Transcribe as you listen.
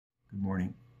Good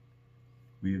morning.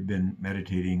 We have been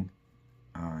meditating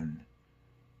on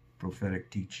prophetic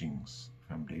teachings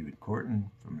from David Corton,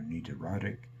 from Anita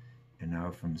Roddick, and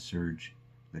now from Serge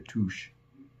Latouche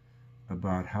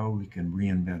about how we can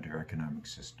reinvent our economic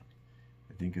system.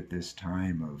 I think at this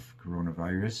time of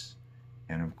coronavirus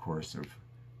and of course of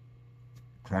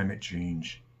climate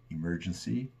change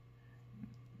emergency,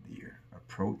 the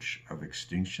approach of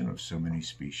extinction of so many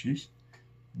species,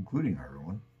 including our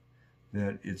own,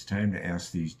 that it's time to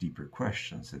ask these deeper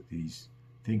questions that these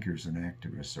thinkers and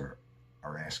activists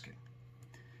are asking.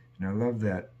 And I love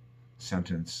that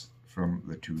sentence from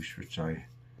Latouche, which I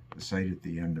cite at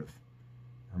the end of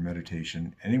her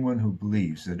meditation. Anyone who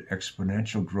believes that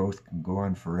exponential growth can go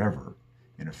on forever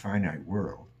in a finite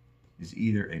world is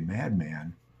either a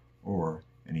madman or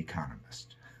an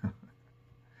economist.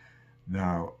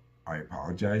 Now, I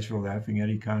apologize for laughing at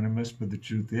economists, but the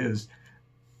truth is,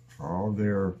 for all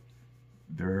their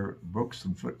books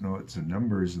and footnotes and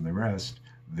numbers and the rest,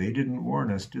 they didn't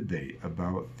warn us, did they,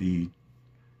 about the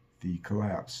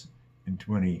collapse in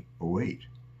 2008.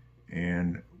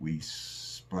 And we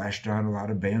splashed on a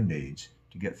lot of band-aids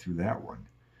to get through that one.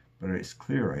 But it's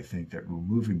clear, I think, that we're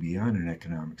moving beyond an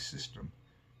economic system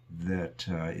that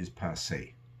is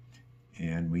passé.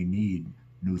 And we need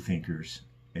new thinkers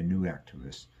and new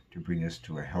activists to bring us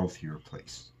to a healthier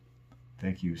place.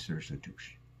 Thank you, Serge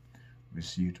Latouche. We'll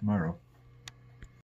see you tomorrow.